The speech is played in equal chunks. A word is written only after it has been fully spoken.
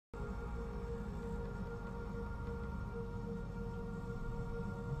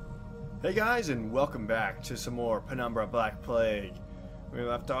Hey guys, and welcome back to some more Penumbra Black Plague. When we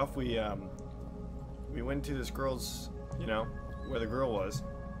left off, we went to this girl's, where the girl was,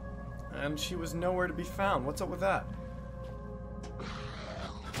 and she was nowhere to be found. What's up with that?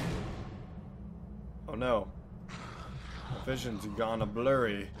 Oh no. My vision's gone a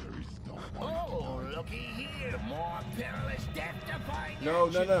blurry. Oh, looky here, more perilous death-defying No.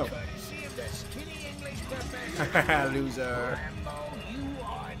 courtesy of the skinny English professor. Loser. Rambo, you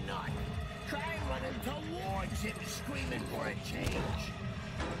are not. Try running towards him, screaming for a change.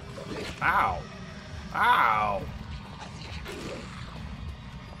 Ow. Ow.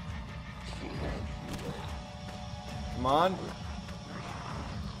 Come on.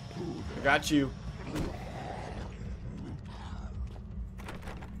 I got you.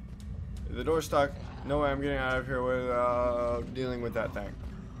 The door's stuck. No way I'm getting out of here without dealing with that thing.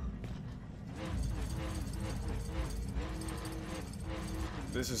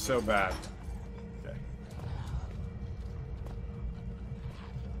 This is so bad. Okay.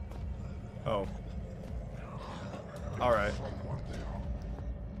 Oh. Alright.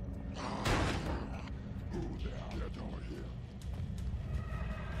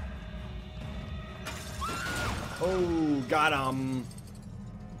 Oh, got him.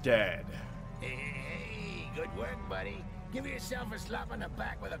 Dead. Hey, good work, buddy. Give yourself a slap on the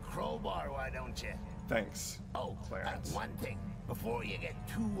back with a crowbar, why don't you? Thanks. Oh, Clarence. one thing, before you get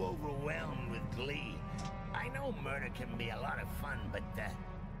too overwhelmed with glee. I know murder can be a lot of fun, but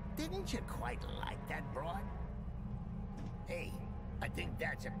didn't you quite like that broad? Hey, I think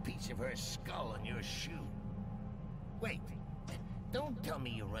that's a piece of her skull on your shoe. Wait, don't tell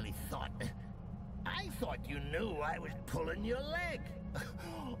me you really thought... I thought you knew I was pulling your leg.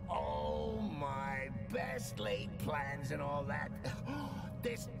 Oh, my best laid plans and all that.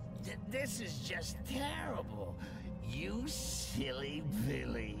 This is just terrible. You silly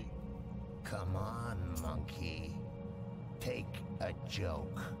Billy. Come on, monkey. Take a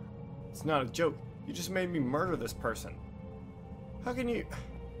joke. It's not a joke. You just made me murder this person. How can you...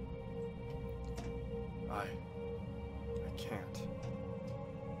 I can't.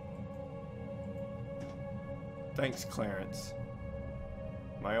 Thanks, Clarence.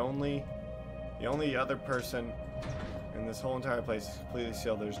 The only other person in this whole entire place is completely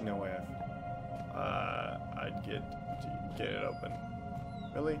sealed. There's no way I'd get it open.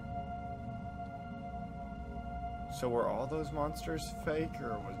 Really? So were all those monsters fake, or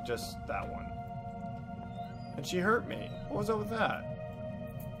was just that one? And she hurt me. What was up with that?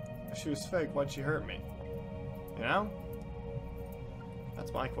 If she was fake, why'd she hurt me? You know?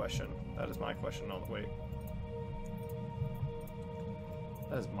 That's my question. That is my question all the way.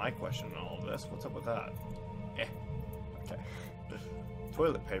 That is my question in all of this. What's up with that? Okay.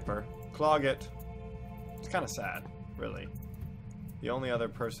 Toilet paper. Clog it. It's kind of sad, really. The only other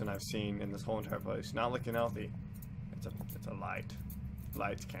person I've seen in this whole entire place not looking healthy. It's a light.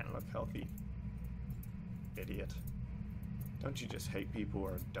 Lights can't look healthy. Idiot. Don't you just hate people who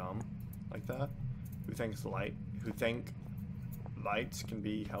are dumb like that? Who think lights can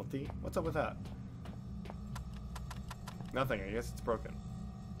be healthy? What's up with that? Nothing. I guess it's broken.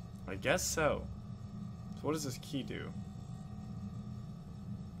 I guess so. So what does this key do?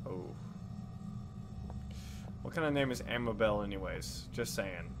 Oh. What kind of name is Amabel anyways? Just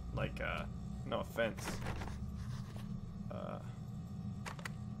saying. Like, no offense. Okay.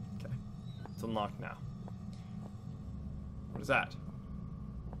 It's unlocked now. What is that? Is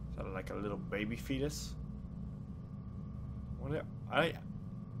that like a little baby fetus? What?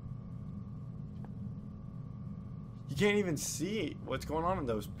 You can't even see what's going on in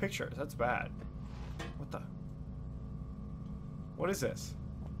those pictures. That's bad. What the? What is this?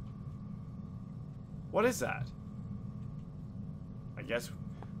 What is that? I guess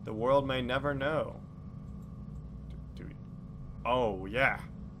the world may never know. Oh, yeah.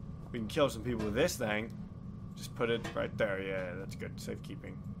 We can kill some people with this thing. Just put it right there. Yeah, that's good.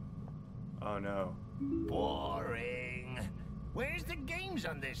 Safekeeping. Oh, no. Boring. Where's the games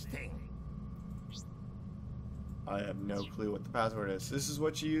on this thing? I have no clue what the password is. This is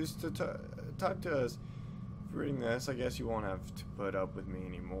what you use to talk to us. For reading this, I guess you won't have to put up with me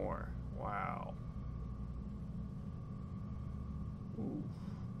anymore. Wow. Ooh.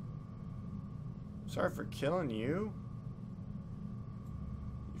 Sorry for killing you.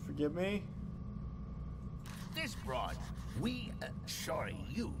 You forgive me? This broad,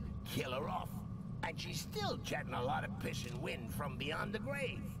 you kill her off. And she's still jetting a lot of piss and wind from beyond the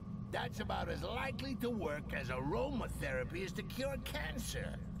grave. That's about as likely to work as aromatherapy is to cure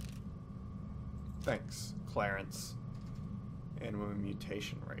cancer. Thanks, Clarence. Animal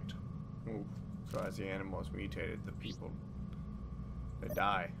mutation rate. Ooh. So as the animals mutated, the people, they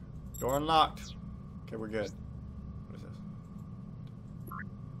die. Door unlocked. Okay, we're good. What is this?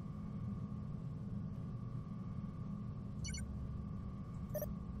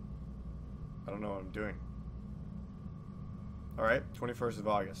 I don't know what I'm doing. Alright, 21st of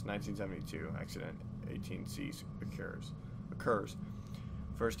August, 1972. Accident 18C occurs.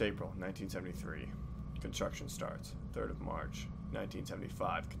 1st April, 1973. Construction starts. 3rd of March,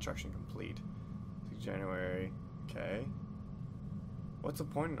 1975. Construction complete. 6th January. Okay. What's the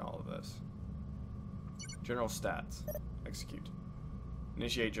point in all of this? General stats. Execute.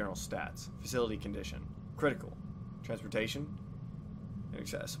 Initiate general stats. Facility condition. Critical. Transportation.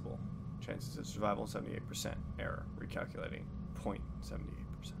 Inaccessible. Chances of survival 78%. Error. Recalculating.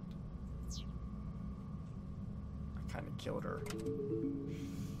 0.78%. I kind of killed her.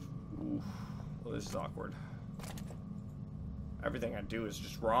 Oof. Well, this is awkward. Everything I do is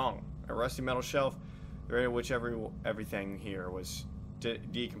just wrong. A rusty metal shelf, the rate at which everything here was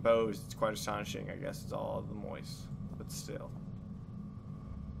decomposed. It's quite astonishing. I guess it's all of the moist, but still.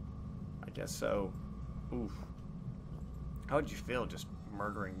 I guess so. Oof. How would you feel just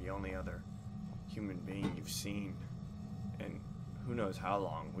murdering the only other human being you've seen? And who knows how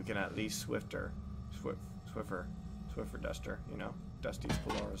long? We can at least Swiffer Duster, you know? Dust these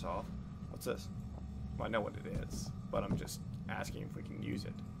polaris off. What's this? Well, I know what it is, but I'm just asking if we can use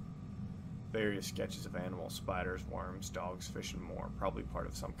it. Various sketches of animals, spiders, worms, dogs, fish, and more. Probably part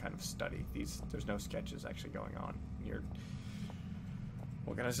of some kind of study. There's no sketches actually going on.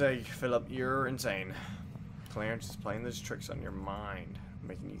 What can I say, Philip? You're insane. Clarence is playing those tricks on your mind,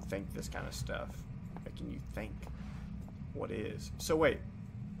 making you think this kind of stuff. Making you think what is. So wait.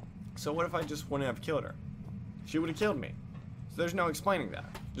 So what if I just wouldn't have killed her? She would have killed me. So there's no explaining that.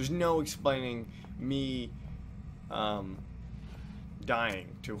 There's no explaining me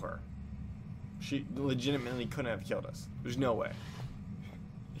dying to her. She legitimately couldn't have killed us. There's no way.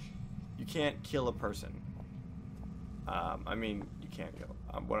 You can't kill a person. I mean, you can't kill.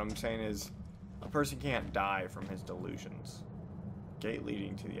 What I'm saying is, a person can't die from his delusions. Gate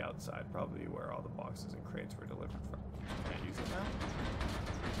leading to the outside, probably where all the boxes and crates were delivered from. Can't use it now?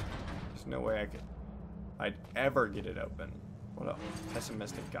 There's no way I'd ever get it open. What a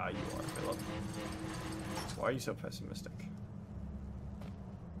pessimistic guy you are, Philip. Why are you so pessimistic?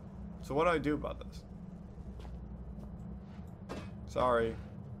 So what do I do about this? Sorry.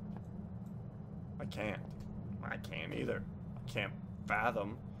 I can't. I can't either. I can't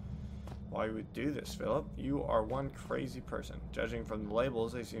fathom why you would do this, Philip. You are one crazy person. Judging from the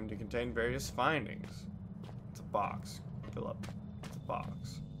labels, they seem to contain various findings. It's a box, Philip. It's a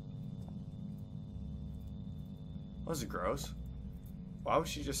box. Was it gross? Why was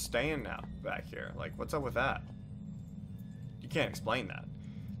she just staying now back here? Like, what's up with that? You can't explain that.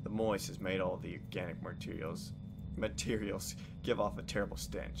 The moist has made all the organic materials give off a terrible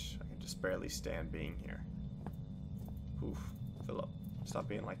stench. I can just barely stand being here. Oof, Philip, stop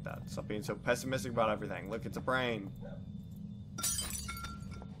being like that. Stop being so pessimistic about everything. Look, it's a brain.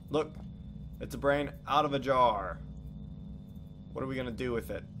 Look, it's a brain out of a jar. What are we gonna do with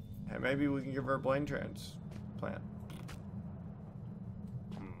it? Hey, maybe we can give her a brain transplant.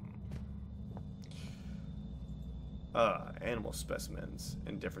 Animal specimens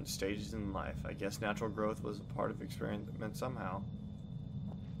in different stages in life. I guess natural growth was a part of experiment somehow.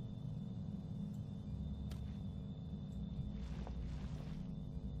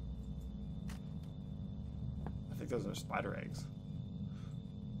 I think those are spider eggs.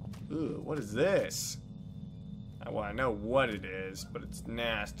 Ooh, what is this? Well, I know what it is, but it's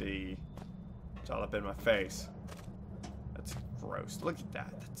nasty. It's all up in my face. That's gross. Look at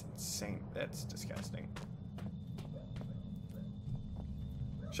that. That's insane. That's disgusting.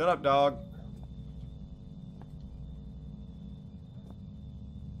 Shut up, dog.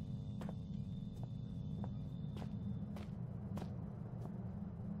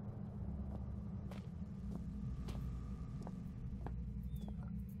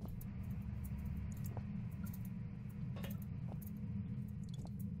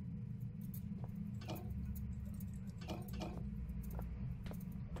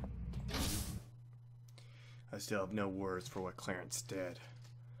 I still have no words for what Clarence did.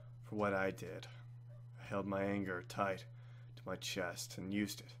 For what I did. I held my anger tight to my chest and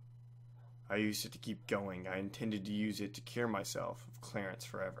used it. I used it to keep going. I intended to use it to cure myself of Clarence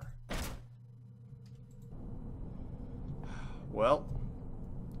forever. Well.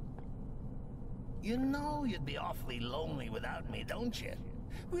 You know you'd be awfully lonely without me, don't you?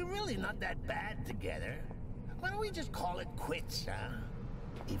 We're really not that bad together. Why don't we just call it quits, huh?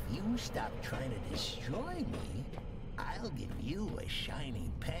 If you stop trying to destroy me, I'll give you a shiny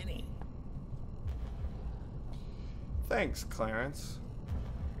penny. Thanks, Clarence.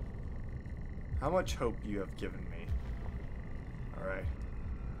 How much hope you have given me. Alright.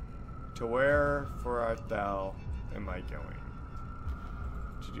 To where for art thou am I going?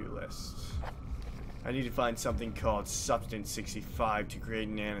 To-do list. I need to find something called Substance 65 to create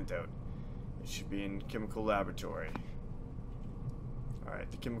an antidote. It should be in chemical laboratory. Alright,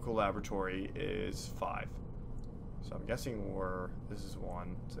 the chemical laboratory is 5. So I'm guessing this is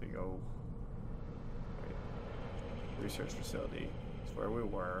 1. So you go... Wait. Research facility is where we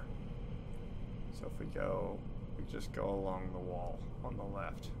were. So if we just go along the wall on the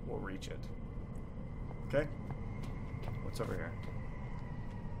left, we'll reach it. Okay? What's over here?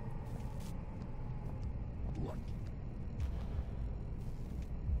 What?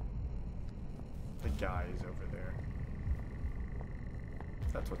 The guy is over there.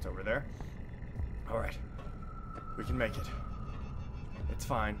 That's what's over there. Alright. We can make it. It's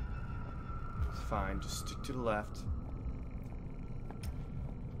fine. It's fine. Just stick to the left.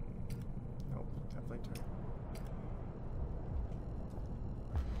 Oh, definitely turn.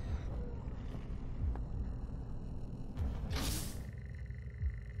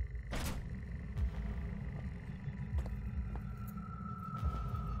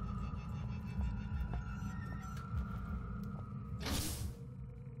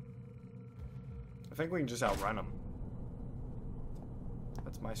 I think we can just outrun them.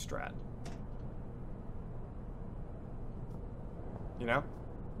 That's my strat. You know?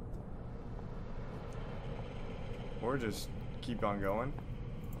 Or just keep on going.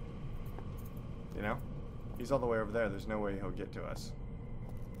 You know? He's all the way over there. There's no way he'll get to us.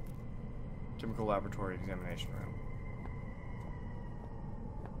 Chemical laboratory examination room.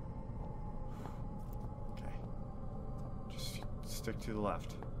 Okay. Just stick to the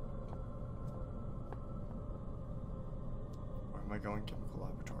left. Where am I going? Chemical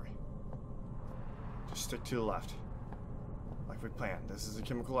laboratory. Just stick to the left. Like we planned. This is a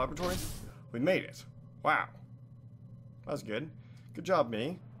chemical laboratory. We made it. Wow. That was good. Good job,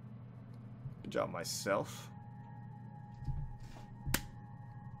 me. Good job, myself.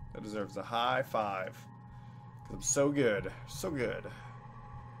 That deserves a high five. Because I'm so good. So good.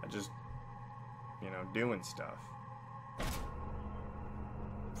 At just, you know, doing stuff.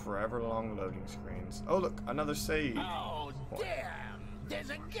 Forever long loading screens. Oh, look. Another save. Oh, damn.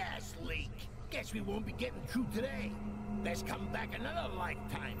 There's a gas leak. Guess we won't be getting through today. Let's come back another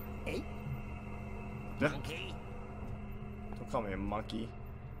lifetime. Eh? Yeah. Monkey? Don't call me a monkey.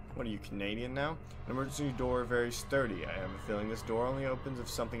 What are you, Canadian now? An emergency door, very sturdy. I have a feeling this door only opens if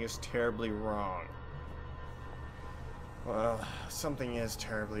something is terribly wrong. Well, something is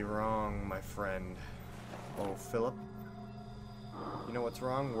terribly wrong, my friend. Oh, Philip. You know what's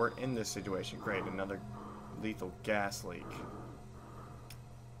wrong? We're in this situation. Great, another lethal gas leak.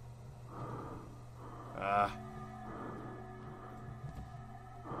 I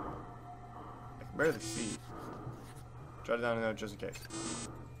can barely see. Jot it down a note just in case.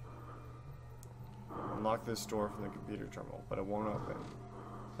 Unlock this door from the computer terminal, but it won't open.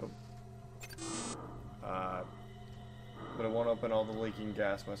 Oh. But it won't open. All the leaking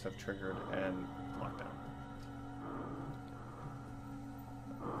gas must have triggered and lockdown.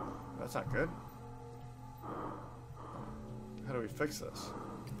 That's not good. How do we fix this?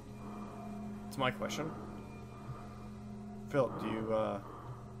 It's my question. Phil, do you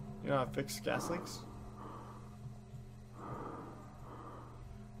know how to fix gas leaks?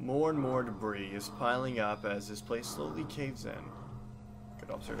 More and more debris is piling up as this place slowly caves in.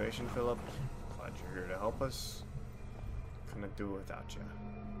 Good observation, Philip. Glad you're here to help us. Couldn't do it without you.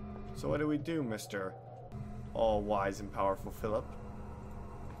 So what do we do, Mr. All-wise and powerful Philip?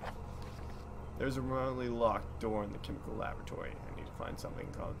 There's a remotely locked door in the chemical laboratory. I need to find something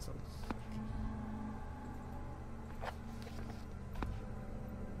called some...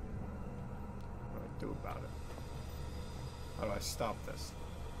 What do I do about it? How do I stop this?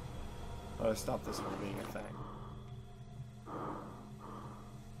 How do I stop this from being a thing?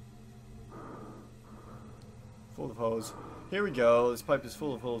 Full of hose. Here we go. This pipe is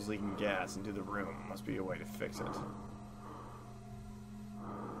full of holes leaking gas into the room. Must be a way to fix it.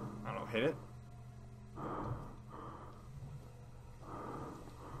 I don't know. Hit it?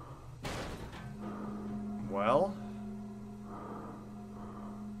 Well,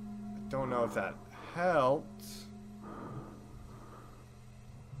 I don't know if that helped,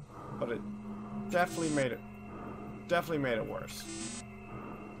 but it definitely made it worse.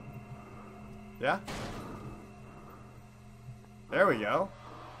 Yeah? There we go.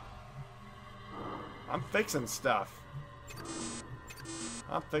 I'm fixing stuff.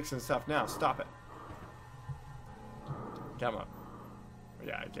 I'm fixing stuff now. Stop it. Come on.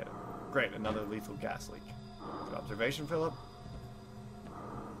 Yeah, I get it. Great, another lethal gas leak. Good observation, Philip.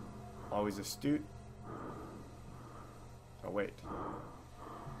 Always astute. Oh, wait.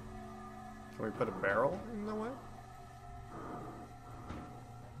 Can we put a barrel in the way?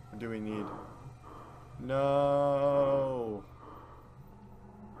 Or do we need... No!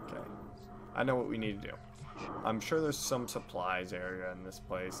 Okay. I know what we need to do. I'm sure there's some supplies area in this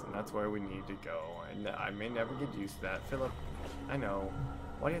place, and that's where we need to go. And I may never get used to that. Philip, I know.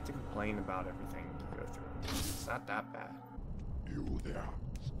 Why do you have to complain about everything you go through? It's not that bad. You there.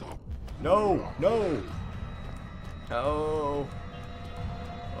 Stop. No! No! Oh.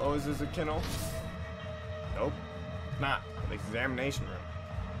 Oh, is this a kennel? Nope. Not. The examination room.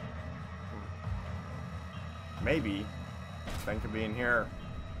 Maybe. Thing could be in here.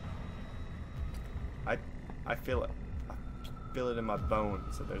 I feel it. I feel it in my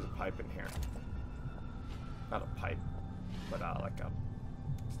bones that there's a pipe in here. Not a pipe, but like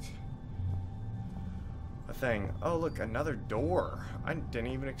a thing. Oh, look, another door. I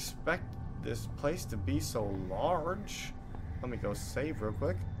didn't even expect this place to be so large. Let me go save real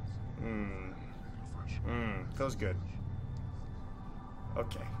quick. Feels good.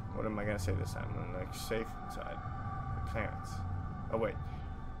 Okay, what am I gonna say this time? I'm like safe inside. Clearance. Oh wait,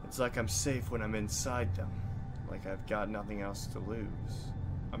 it's like I'm safe when I'm inside them. Like I've got nothing else to lose.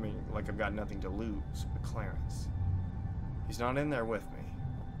 I mean, like I've got nothing to lose but Clarence. He's not in there with me.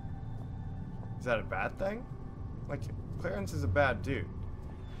 Is that a bad thing? Like, Clarence is a bad dude.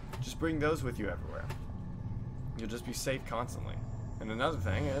 Just bring those with you everywhere. You'll just be safe constantly. And another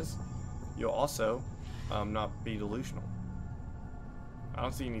thing is, you'll also not be delusional. I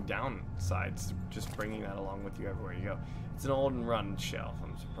don't see any downsides to just bringing that along with you everywhere you go. It's an old and run shelf.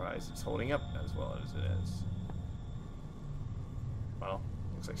 I'm surprised it's holding up as well as it is. Well,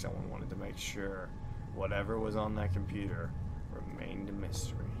 looks like someone wanted to make sure whatever was on that computer remained a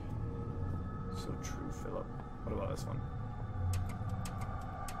mystery. So true, Philip. What about this one?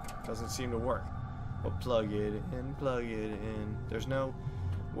 Doesn't seem to work. Well, plug it in, plug it in. There's no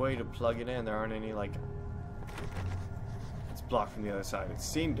way to plug it in. There aren't any, like... It's blocked from the other side. It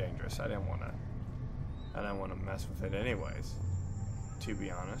seemed dangerous. I didn't want to mess with it anyways, to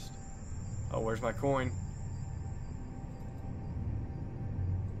be honest. Oh, where's my coin?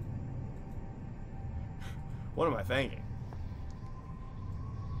 What am I thinking?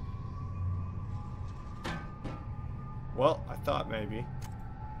 Well, I thought maybe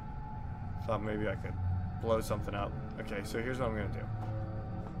I could blow something up. Okay, so here's what I'm gonna do.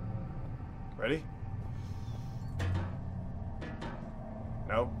 Ready?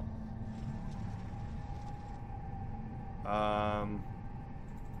 Nope.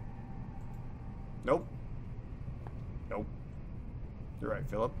 Nope. Nope. You're right,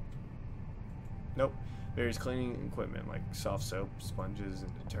 Philip. Nope. Various cleaning equipment like soft soap, sponges,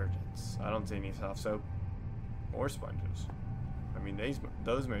 and detergents. I don't see any soft soap or sponges. I mean,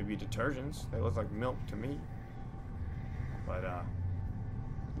 those may be detergents. They look like milk to me. But,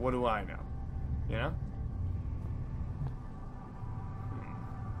 what do I know? You know?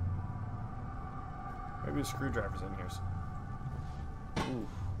 Maybe a screwdriver's in here. Ooh.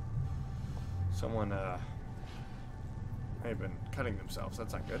 Someone, may have been cutting themselves.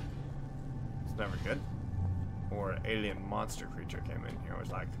 That's not good. It's never good. Or an alien monster creature came in here and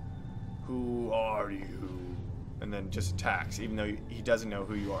was like, "Who are you?" And then just attacks, even though he doesn't know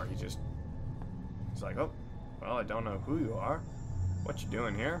who you are. He's like, "Oh, well, I don't know who you are, what you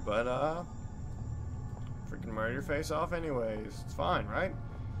doing here, but, freaking murder your face off anyways. It's fine, right?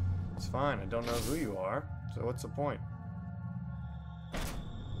 It's fine, I don't know who you are, so what's the point?"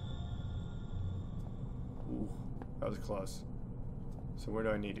 Ooh, that was close. So where do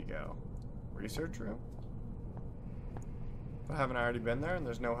I need to go? Research room? But haven't I already been there and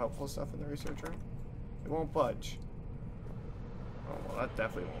there's no helpful stuff in the research room? It won't budge. Oh, well, that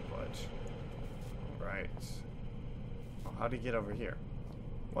definitely won't budge. Right. Oh, how'd he get over here?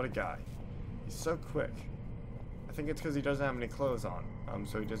 What a guy. He's so quick. I think it's because he doesn't have any clothes on,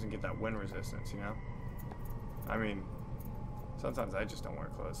 so he doesn't get that wind resistance, you know? I mean, sometimes I just don't wear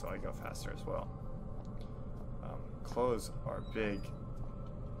clothes, so I go faster as well. Clothes are a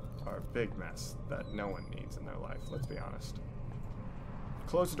big mess that no one needs in their life, let's be honest.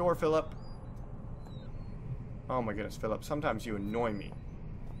 Close the door, Philip. Oh my goodness, Philip, sometimes you annoy me.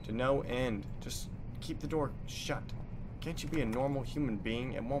 To no end. Just keep the door shut. Can't you be a normal human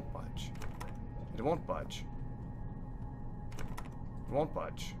being? It won't budge. It won't budge. It won't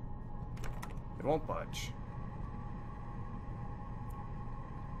budge. It won't budge.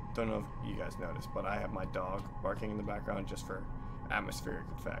 Don't know if you guys noticed, but I have my dog barking in the background just for atmospheric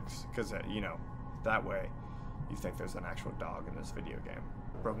effects. Because, you know, that way you think there's an actual dog in this video game.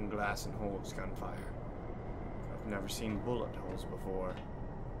 Broken glass and holes, gunfire. I've never seen bullet holes before.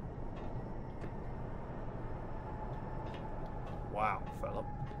 Wow, Philip.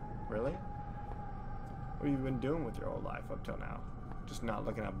 Really? What have you been doing with your whole life up till now? Just not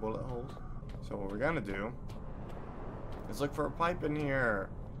looking at bullet holes? So what we're gonna do is look for a pipe in here.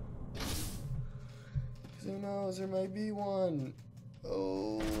 'Cause who knows, there might be one.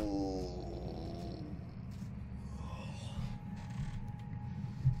 Oh.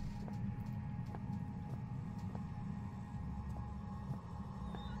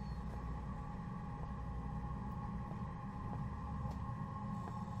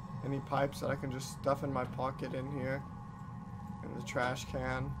 Any pipes that I can just stuff in my pocket in here? In the trash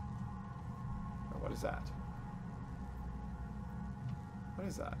can? Or what is that? What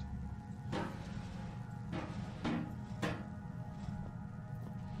is that?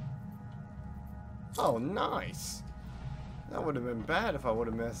 Oh, nice! That would have been bad if I would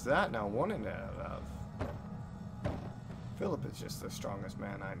have missed that. Now one in out of. Philip is just the strongest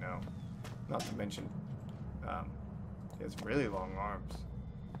man I know. Not to mention, he has really long arms.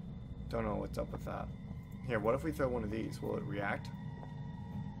 Don't know what's up with that. Here, what if we throw one of these? Will it react?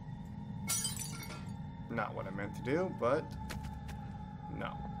 Not what I meant to do, but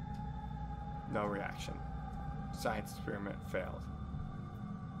no. No reaction. Science experiment failed.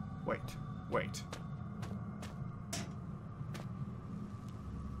 Wait, wait.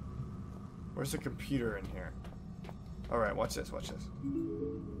 Where's the computer in here? Alright, watch this, watch this.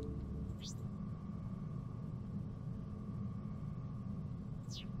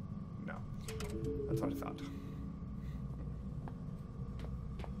 No. That's what I thought.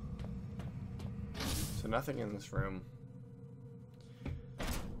 So nothing in this room.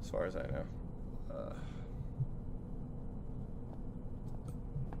 As far as I know.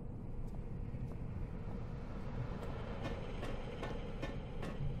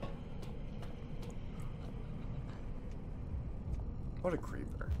 What a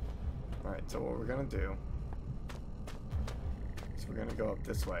creeper. Alright, so what we're gonna do is we're gonna go up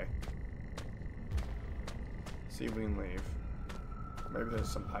this way. See if we can leave. Maybe there's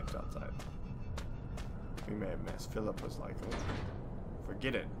some pipes outside. We may have missed. Philip was like, oh,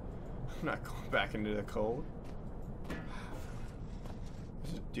 forget it. I'm not going back into the cold.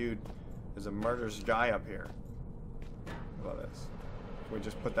 Dude, there's a murderous guy up here. How about this? Can we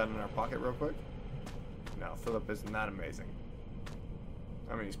just put that in our pocket real quick? No, Philip isn't that amazing.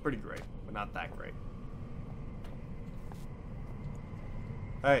 I mean, he's pretty great, but not that great.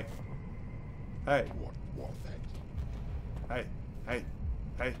 Hey. Hey. What was that? Hey. Hey.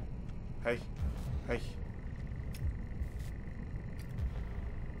 Hey. Hey. Hey.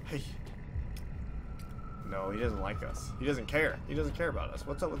 Hey. No, he doesn't like us. He doesn't care. He doesn't care about us.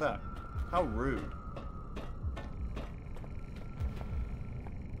 What's up with that? How rude.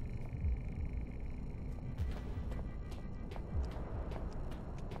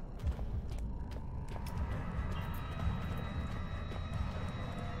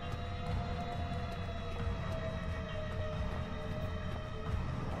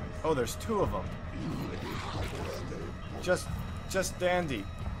 Oh, there's two of them. Just dandy.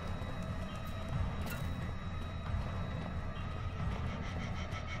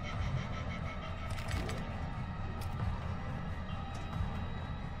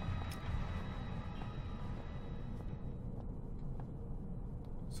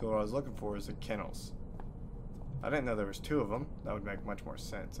 So what I was looking for is the kennels. I didn't know there was two of them. That would make much more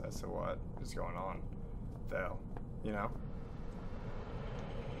sense as to what is going on, though. You know?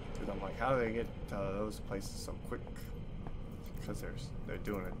 Because I'm like, how do they get to those places so quick? Because they're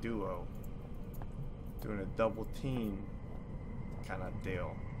doing a duo, doing a double team kind of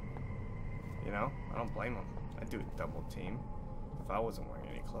deal. You know? I don't blame them. I'd do a double team if I wasn't wearing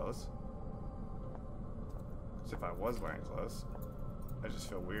any clothes. Because if I was wearing clothes, I just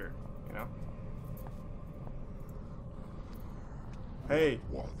feel weird, you know? Hey,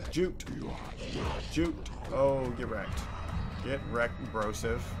 juked. Juked. Oh, get wrecked. Get wrecked,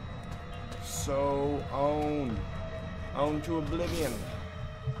 brosive. So owned. Owned to oblivion.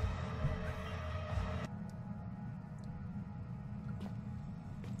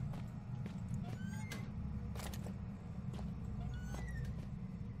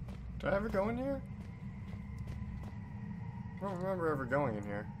 Did I ever go in here? I don't remember ever going in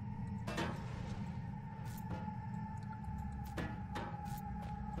here.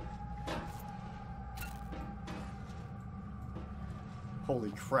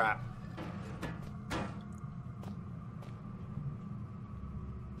 Holy crap.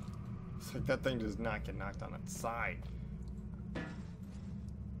 It's like that thing does not get knocked on its side.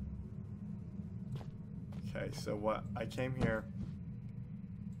 Okay, so what? I came here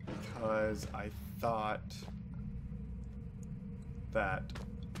because I thought that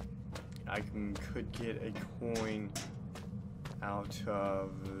I could get a coin out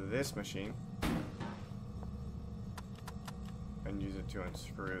of this machine and use it to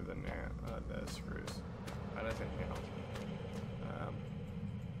unscrew the screws. Why did I say nail?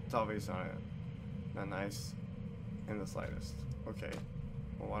 It's obvious not nice in the slightest. Okay.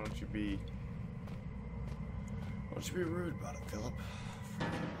 Well, why don't you be rude about it, Philip?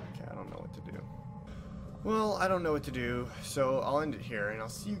 Okay, I don't know what to do. Well, I don't know what to do, so I'll end it here, and I'll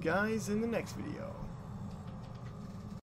see you guys in the next video.